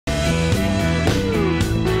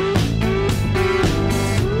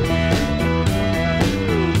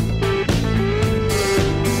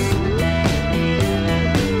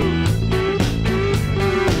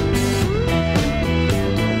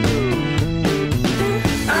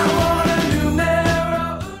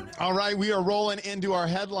rolling into our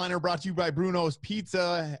headliner, brought to you by Bruno's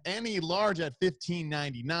Pizza. Any large at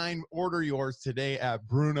 $15.99. Order yours today at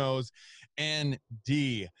Bruno's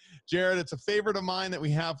ND. Jared, it's a favorite of mine that we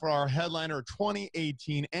have for our headliner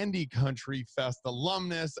 2018 ND Country Fest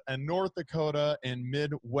alumnus, a North Dakota and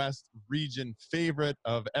Midwest region favorite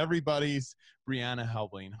of everybody's, Brianna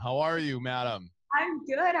Helbling. How are you, madam? I'm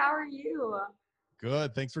good. How are you?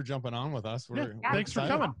 Good. Thanks for jumping on with us. We're thanks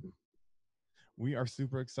excited. for coming. We are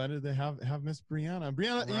super excited to have Miss Brianna.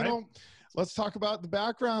 Brianna, Right. you know, let's talk about the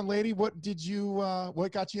background, lady. What got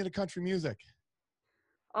you into country music?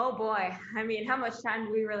 Oh boy. I mean, how much time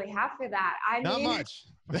do we really have for that? Not much.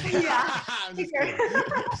 Yeah. I'm just kidding.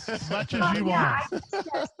 As much as you want.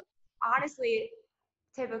 Honestly,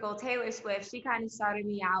 typical Taylor Swift, she kind of started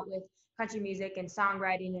me out with country music and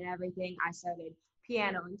songwriting and everything. I started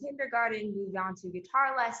piano in kindergarten, moved on to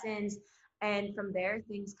guitar lessons, and from there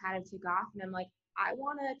things kind of took off, and I'm like, I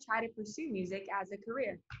want to try to pursue music as a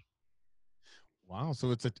career. Wow, so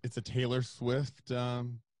it's a Taylor Swift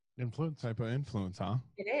Influence. type of influence, huh?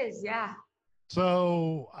 It is, yeah.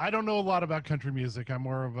 So I don't know a lot about country music. I'm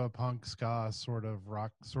more of a punk, ska, sort of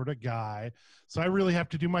rock sort of guy. So I really have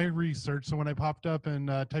to do my research. So when I popped up and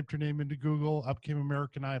typed your name into Google, up came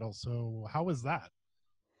American Idol. So how was that?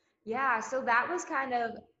 Yeah, so that was kind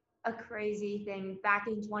of a crazy thing. Back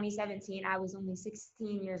in 2017, I was only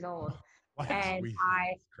 16 years old. And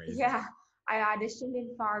I auditioned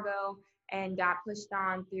in Fargo and got pushed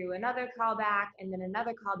on through another callback and then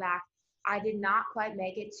another callback. I did not quite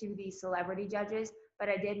make it to the celebrity judges, but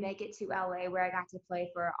I did make it to LA, where I got to play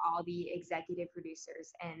for all the executive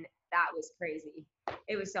producers, and that was crazy.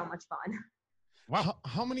 It was so much fun. Wow.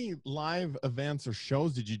 How many live events or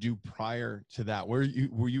shows did you do prior to that? Were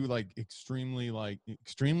you like extremely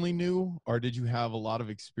new, or did you have a lot of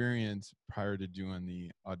experience prior to doing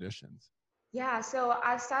the auditions? Yeah, so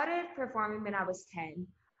I started performing when I was 10.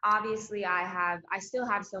 Obviously, I still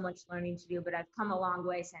have so much learning to do, but I've come a long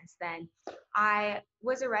way since then. I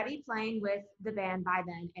was already playing with the band by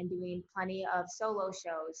then and doing plenty of solo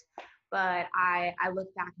shows, but I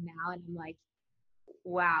look back now and I'm like,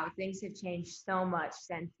 wow, things have changed so much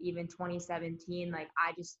since even 2017. Like,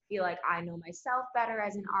 I just feel like I know myself better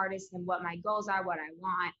as an artist and what my goals are, what I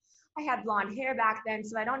want. I had blonde hair back then,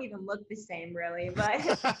 so I don't even look the same really, but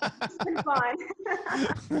it's been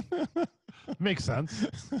fun. Makes sense.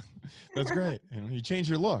 That's great. You change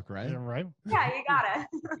your look, right? Yeah, right. Yeah, you gotta.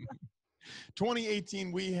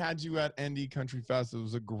 2018, we had you at ND Country Fest. It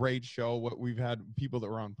was a great show. What we've had people that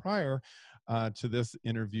were on prior to this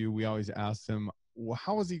interview, we always ask them, well,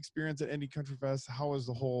 how was the experience at ND Country Fest? How was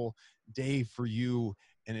the whole day for you?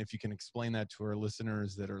 And if you can explain that to our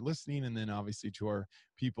listeners that are listening, and then obviously to our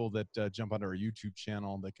people that jump onto our YouTube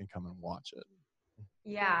channel that can come and watch it.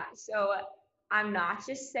 Yeah, so I'm not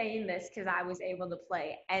just saying this because I was able to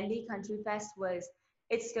play. ND Country Fest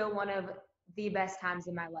it's still one of the best times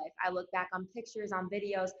in my life. I look back on pictures, on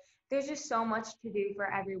videos. There's just so much to do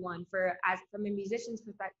for everyone. From a musician's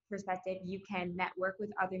perspective, you can network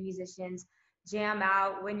with other musicians, jam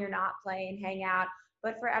out when you're not playing, hang out.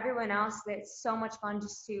 But for everyone else, it's so much fun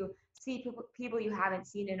just to see people you haven't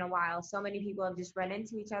seen in a while. So many people have just run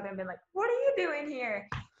into each other and been like, what are you doing here?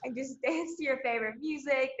 And just dance to your favorite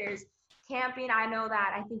music. There's camping. I know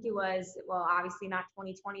that, I think it was, well, obviously not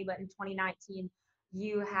 2020, but in 2019,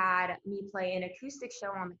 you had me play an acoustic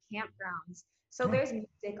show on the campgrounds. So there's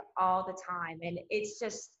music all the time. And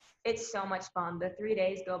it's so much fun. The 3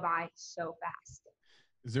 days go by so fast.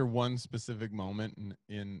 Is there one specific moment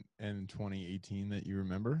in 2018 that you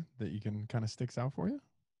remember that you can kind of sticks out for you?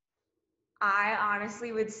 I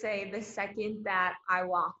honestly would say the second that I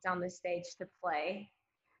walked on the stage to play.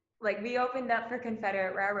 Like, we opened up for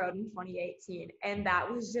Confederate Railroad in 2018, and that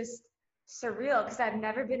was just surreal because I've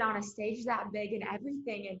never been on a stage that big and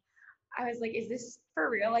everything. And I was like, is this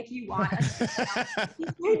for real? Like, you want us?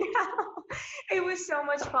 It was so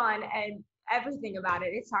much fun, and everything about it.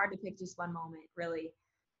 It's hard to pick just one moment, really.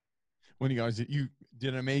 When you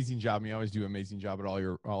did an amazing job, and you always do an amazing job at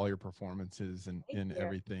all your performances and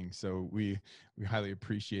everything. So we highly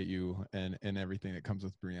appreciate you and everything that comes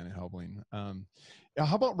with Brianna Helbling.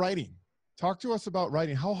 How about writing? Talk to us about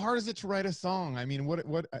writing. How hard is it to write a song? I mean,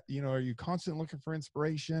 what are you constantly looking for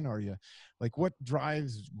inspiration? Are you like, what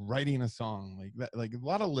drives writing a song? Like that, like a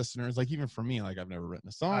lot of listeners, like even for me, like I've never written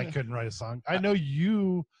a song. I couldn't write a song. I know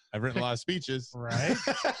you. I've written a lot of speeches. Right.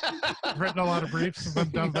 I've written a lot of briefs.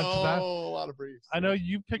 I've done a lot of briefs. I know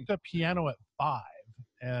you picked up piano at 5,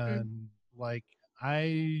 and like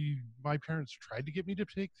my parents tried to get me to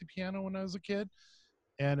take the piano when I was a kid.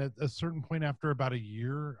 And at a certain point, after about a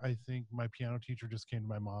year, I think my piano teacher just came to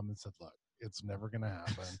my mom and said, look, it's never going to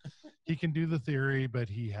happen. He can do the theory, but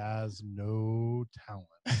he has no talent.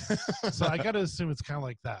 So I got to assume it's kind of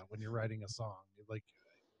like that when you're writing a song. Like,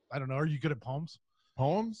 I don't know. Are you good at poems?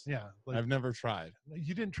 Poems? Yeah. Like, I've never tried.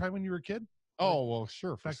 You didn't try when you were a kid? Oh, well,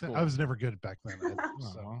 sure. For Back then, school. I was never good back then.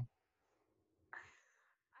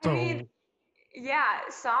 I mean, yeah,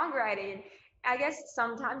 songwriting. I guess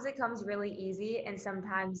sometimes it comes really easy and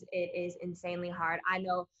sometimes it is insanely hard. I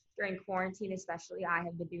know during quarantine, especially, I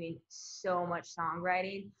have been doing so much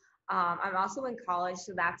songwriting. I'm also in college,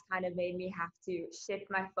 so that's kind of made me have to shift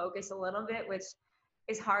my focus a little bit, which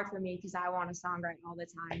is hard for me because I want to songwrite all the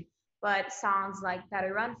time. But songs like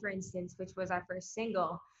Better Run, for instance, which was our first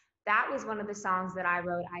single, that was one of the songs that I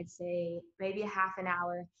wrote, I'd say maybe a half an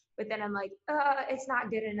hour. But then I'm like, it's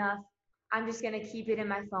not good enough. I'm just going to keep it in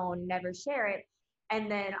my phone, never share it. And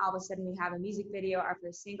then all of a sudden we have a music video, our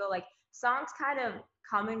first single. Like, songs kind of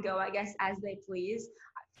come and go, I guess, as they please.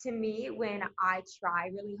 To me, when I try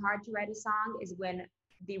really hard to write a song is when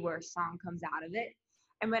the worst song comes out of it.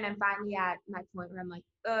 And when I'm finally at my point where I'm like,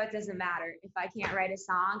 it doesn't matter. If I can't write a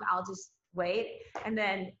song, I'll just wait. And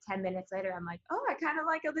then 10 minutes later, I'm like, I kind of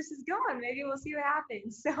like how this is going. Maybe we'll see what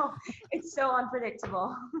happens. So it's so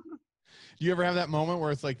unpredictable. Do you ever have that moment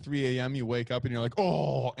where it's like 3 a.m., you wake up and you're like,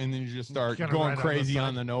 oh, and then you just start going crazy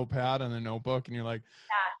on the notepad and the notebook and you're like,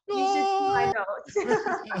 yeah, you should see my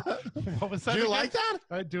notes. What was that? Do you like that?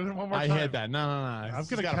 I do it one more time. I hit that. No. I'm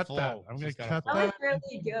going to cut that. I'm going to cut that. That was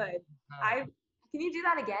really good. Can you do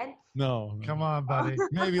that again? No. Come on, buddy.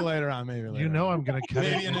 Maybe later on. You know I'm going to cut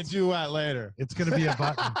Maybe in a duet later. It's going to be a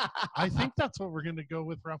button. I think that's what we're going to go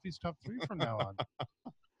with Ralphie's Top 3 from now on.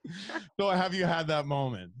 So have you had that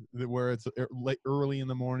moment where it's early in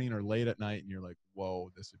the morning or late at night and you're like,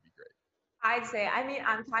 whoa, this would be great? I'd say,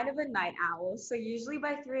 I'm kind of a night owl. So usually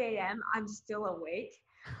by 3 a.m., I'm still awake.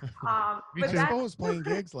 I suppose playing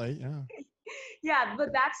gigs late, yeah. Yeah,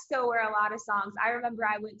 but that's still where a lot of songs. I remember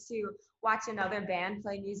I went to watch another band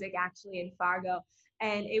play music actually in Fargo,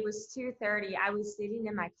 and it was 2:30. I was sitting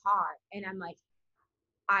in my car, and I'm like,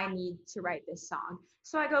 I need to write this song.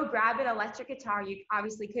 So I go grab an electric guitar. You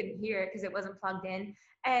obviously couldn't hear it because it wasn't plugged in.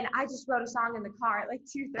 And I just wrote a song in the car at like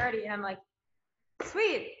 2:30, and I'm like,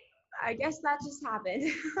 sweet, I guess that just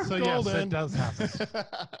happened. So yes, it does happen.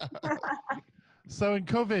 So in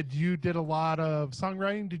COVID, you did a lot of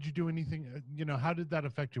songwriting. Did you do anything, how did that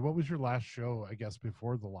affect you? What was your last show, I guess,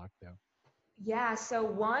 before the lockdown? Yeah, so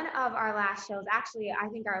one of our last shows, actually, I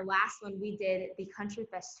think our last one, we did the Country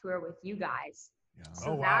Fest tour with you guys. Yeah.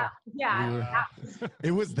 So wow.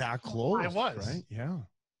 It was that close. It was. Right? Yeah.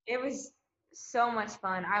 It was so much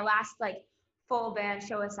fun. Our last full band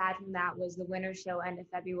show aside from that was the winter show end of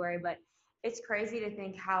February, but it's crazy to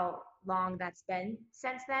think how long that's been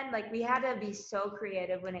since then. Like, we had to be so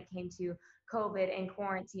creative when it came to COVID and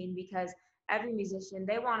quarantine because every musician,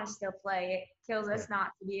 they want to still play. It kills us not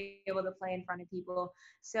to be able to play in front of people.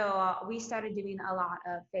 So we started doing a lot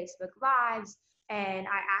of Facebook Lives, and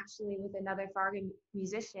I actually, with another Fargo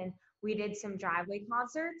musician, we did some driveway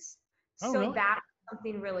concerts. Oh, so really? That was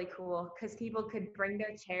something really cool because people could bring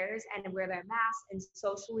their chairs and wear their masks and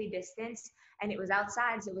socially distance, and it was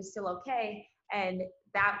outside, so it was still okay. And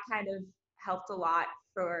that kind of helped a lot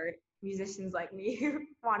for musicians like me who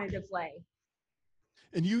wanted to play.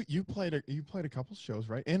 And you played a couple shows,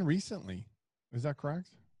 right? And recently, is that correct?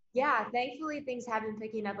 Yeah, thankfully things have been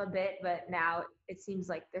picking up a bit, but now it seems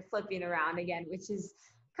like they're flipping around again, which is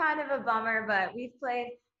kind of a bummer. But we've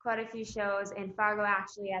played quite a few shows in Fargo,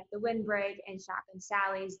 actually, at the Windbreak, and Shotgun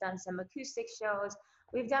Sally's done some acoustic shows.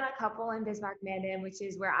 We've done a couple in Bismarck, Mandan, which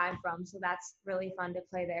is where I'm from, so that's really fun to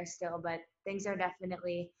play there still. But things are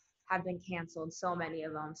definitely have been canceled, so many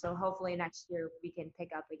of them. So hopefully next year we can pick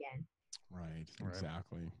up again. Right,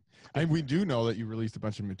 exactly. And we do know that you released a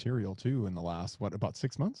bunch of material too in the last, about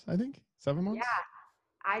 6 months, I think? 7 months?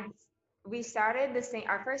 Yeah, we started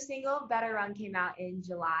our first single, Better Run, came out in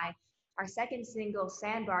July. Our second single,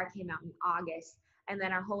 Sandbar, came out in August. And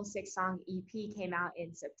then our whole 6-song EP came out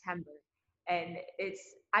in September. And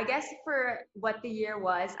I guess for what the year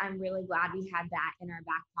was, I'm really glad we had that in our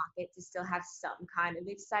back pocket to still have some kind of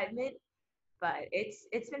excitement. But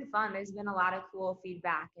it's been fun. There's been a lot of cool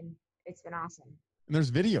feedback, and it's been awesome. And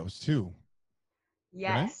there's videos too.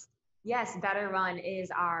 Yes. Right? Yes, Better Run is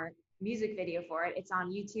our music video for it. It's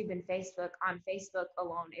on YouTube and Facebook. On Facebook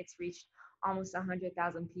alone, it's reached almost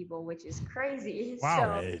 100,000 people, which is crazy.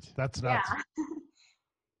 Wow, so, that's nuts.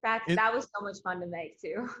 Yeah. That was so much fun to make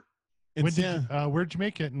too. Where'd you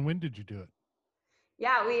make it, and when did you do it?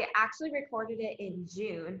 Yeah, we actually recorded it in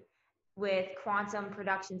June with Quantum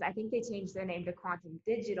Productions. I think they changed their name to Quantum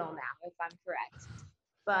Digital now, if I'm correct.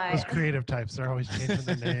 But Those creative types, they're always changing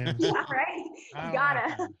their names. yeah, right. You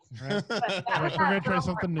gotta. Right? But that was We're going that to try little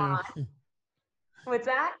something more new. fun. What's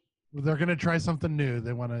that? They're going to try something new.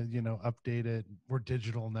 They want to, update it. We're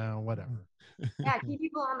digital now, whatever. Yeah, keep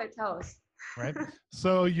people on their toes. Right?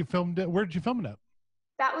 So you filmed it. Where did you film it at?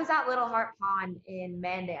 That was at Little Heart Pond in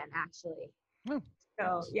Mandan, actually. Oh.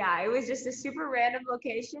 So yeah, it was just a super random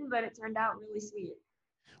location, but it turned out really sweet.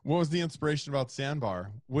 What was the inspiration about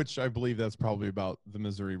Sandbar, which I believe that's probably about the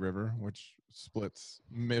Missouri River, which splits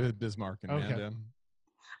Bismarck and Mandan?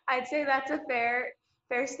 I'd say that's a fair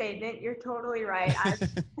statement. You're totally right.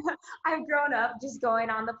 I've grown up just going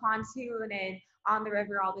on the pontoon and on the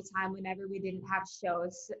river all the time whenever we didn't have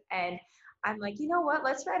shows. And I'm like, you know what?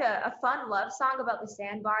 Let's write a fun love song about the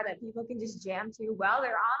sandbar that people can just jam to while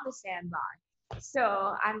they're on the sandbar.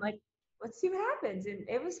 So I'm like, let's see what happens. And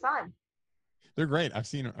it was fun. They're great. I've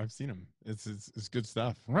seen them. It's good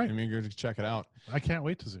stuff. Right. I mean, go to check it out. I can't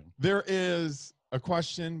wait to zoom. There is a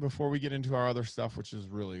question before we get into our other stuff, which is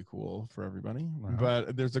really cool for everybody. Wow.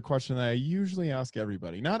 But there's a question that I usually ask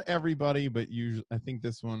everybody. Not everybody, but usually I think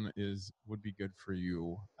this one would be good for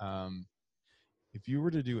you. If you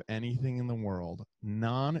were to do anything in the world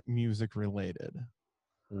non-music related,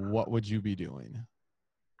 what would you be doing?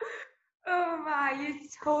 Oh my, you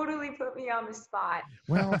totally put me on the spot.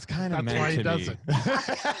 Well, it's kind of That's why he does it.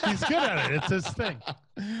 He's good at it. It's his thing.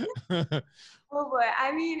 Oh boy,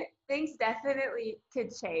 I mean, things definitely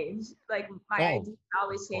could change. Like my ideas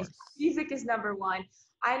always change. Music is number one.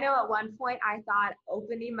 I know at one point I thought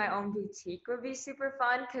opening my own boutique would be super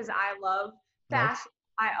fun because I love fashion.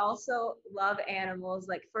 I also love animals.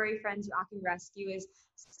 Like Furry Friends Rock and Rescue is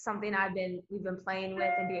something we've been playing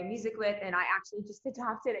with and doing music with, and I actually just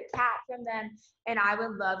adopted a cat from them. And I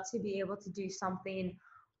would love to be able to do something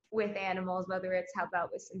with animals, whether it's help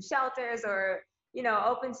out with some shelters or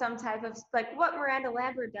open some type of, like what Miranda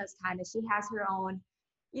Lambert does kind of. She has her own,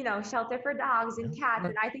 shelter for dogs and cats,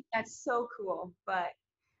 and I think that's so cool. But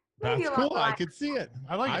that's cool. I could see it.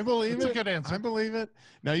 I believe it. It's a good answer. I believe it.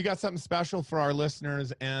 Now you got something special for our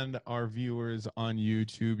listeners and our viewers on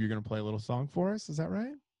YouTube. You're going to play a little song for us. Is that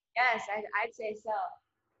right? Yes, I'd say so.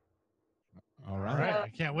 All right. I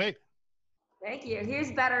can't wait. Thank you.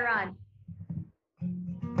 Here's Better Run.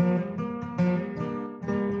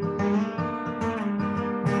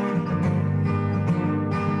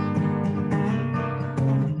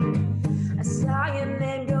 I saw your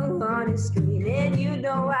man go on the screen, and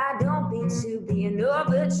I don't mean to be an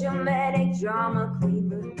overdramatic drama queen,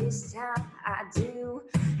 but this time I do.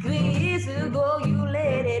 3 years ago you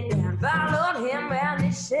laid it down, followed him round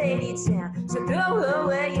this shady town, so throw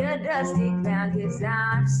away your dusty crown, 'cause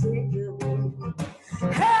I'm sick of you.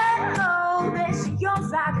 Hello, there she goes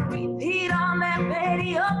like a repeat on that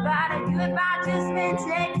radio, about a goodbye just been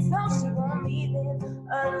taken, so she won't be there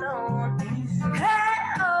alone.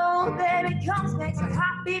 Hello, baby comes back to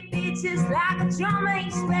hot beat just like a drummer.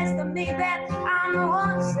 Express to me that I'm the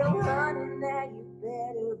one, so honey, now you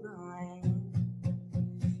better run.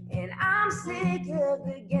 And I'm sick of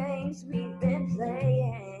the games we've been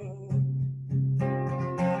playing.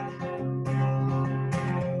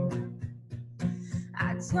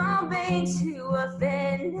 I don't mean to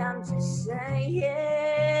offend, I'm just saying.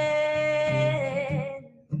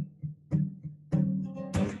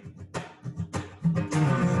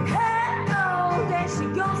 Hello, there she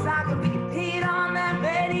goes like a repeat on that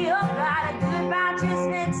radio, got a goodbye just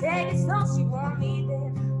been taken, so she won't be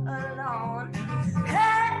there alone.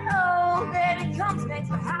 Hello, baby comes back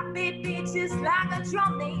to hot beat just like a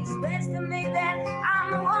drum. They express to me that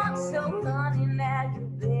I'm the one, so honey, now you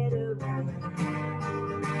better run.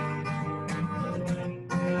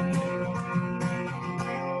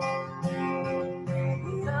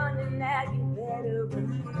 Honey, now you better run.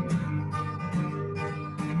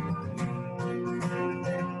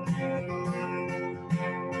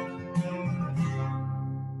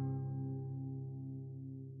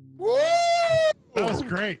 Woo! That was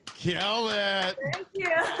great. Kill it. Thank you.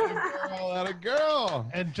 That a girl.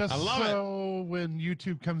 And just I love so when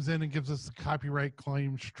YouTube comes in and gives us a copyright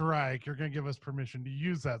claim strike, you're going to give us permission to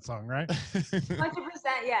use that song, right? 100%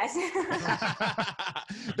 yes.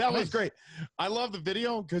 That was great. I love the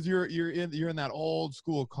video because you're in that old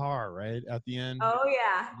school car, right? At the end. Oh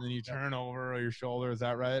yeah. And then you turn over your shoulder. Is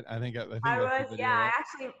that right? I think I that's was, the video, yeah. right? I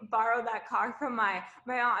actually borrowed that car from my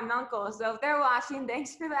aunt and uncle. So if they're watching,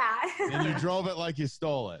 thanks for that. And you drove it like you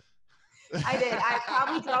stole it. I did. I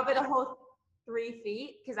probably drove it a whole 3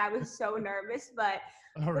 feet because I was so nervous, but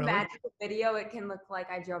Oh, really? the magic of video, it can look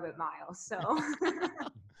like I drove it miles. So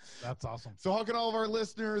That's awesome. So how can all of our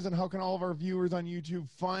listeners and how can all of our viewers on YouTube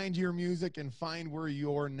find your music and find where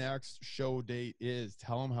your next show date is?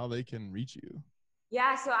 Tell them how they can reach you.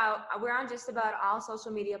 yeah, so we're on just about all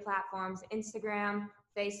social media platforms, Instagram,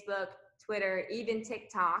 Facebook, Twitter, even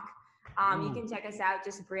TikTok. You can check us out,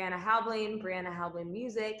 just Brianna Helbling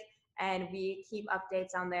Music, and we keep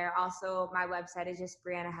updates on there. Also, my website is just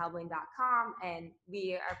briannahelbling.com, and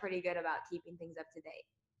we are pretty good about keeping things up to date.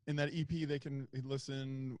 In that EP, they can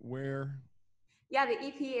listen where? Yeah, the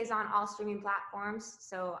EP is on all streaming platforms,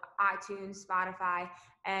 so iTunes, Spotify,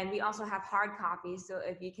 and we also have hard copies. So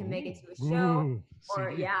if you can make it to a show,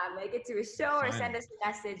 or make it to a show, or send us a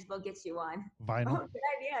message, we'll get you one. Vinyl. Oh, good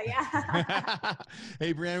idea, yeah.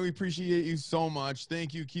 Hey, Brianna, we appreciate you so much.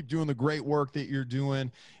 Thank you. Keep doing the great work that you're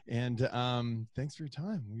doing, and thanks for your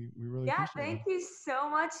time. We really appreciate it. Thank you so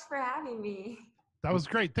much for having me. That was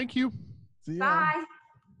great. Thank you. See ya. Bye.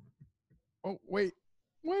 Oh, wait.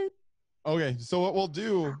 Okay, so what we'll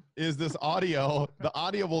do is the audio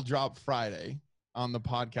will drop Friday on the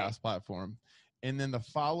podcast platform. And then the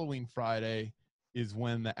following Friday is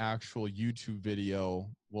when the actual YouTube video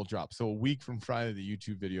will drop. So a week from Friday, the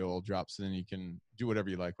YouTube video will drop. So then you can do whatever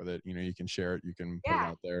you like with it. You know, you can share it, you can put it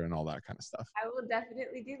out there and all that kind of stuff. I will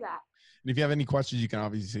definitely do that. And if you have any questions, you can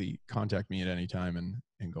obviously contact me at any time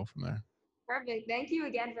and go from there. Perfect. Thank you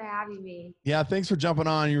again for having me. Yeah, thanks for jumping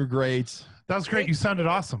on. You were great. That was great. You sounded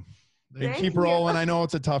awesome. And keep rolling. I know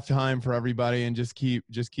it's a tough time for everybody, and just keep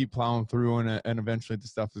plowing through, and eventually the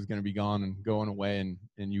stuff is going to be gone and going away,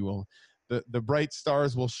 and you will, the bright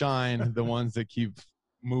stars will shine, the ones that keep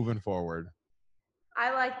moving forward.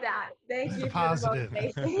 I like that. Thank you for the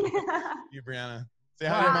motivation. Thank you, Brianna. Say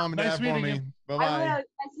hi to Mom and Dad for me. Bye-bye. I will.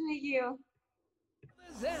 Nice to meet you.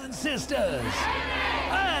 Brothers and sisters,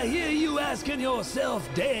 I hear you asking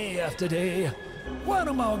yourself day after day, what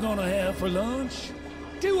am I gonna have for lunch?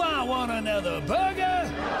 Do I want another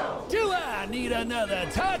burger? No. Do I need another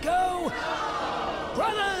taco? No.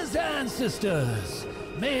 Brothers and sisters,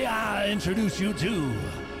 may I introduce you to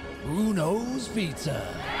Bruno's Pizza.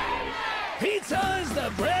 Pizza is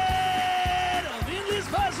the bread of endless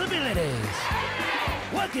possibilities.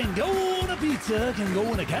 What can go on a pizza can go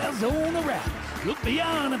in a calzone wrap. Look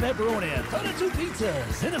beyond a pepperoni, 32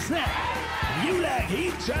 pizzas and a snack. If you like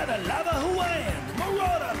heat, try the Lava Hawaiian.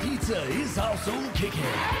 Marauder Pizza is also kicking.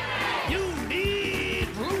 You need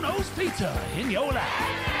Bruno's Pizza in your life.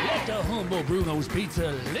 Let the humble Bruno's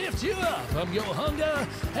Pizza lift you up from your hunger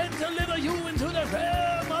and deliver you into the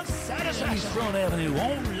realm of satisfaction. East Front Avenue,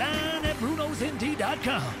 online at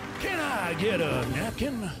Bruno'sND.com. Can I get a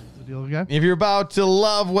napkin? If you're about to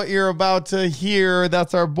love what you're about to hear,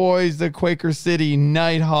 that's our boys, the Quaker City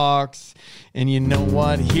Nighthawks. And you know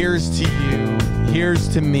what? Here's to you. Here's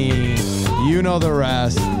to me. You know the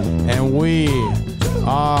rest. And we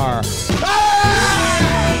are...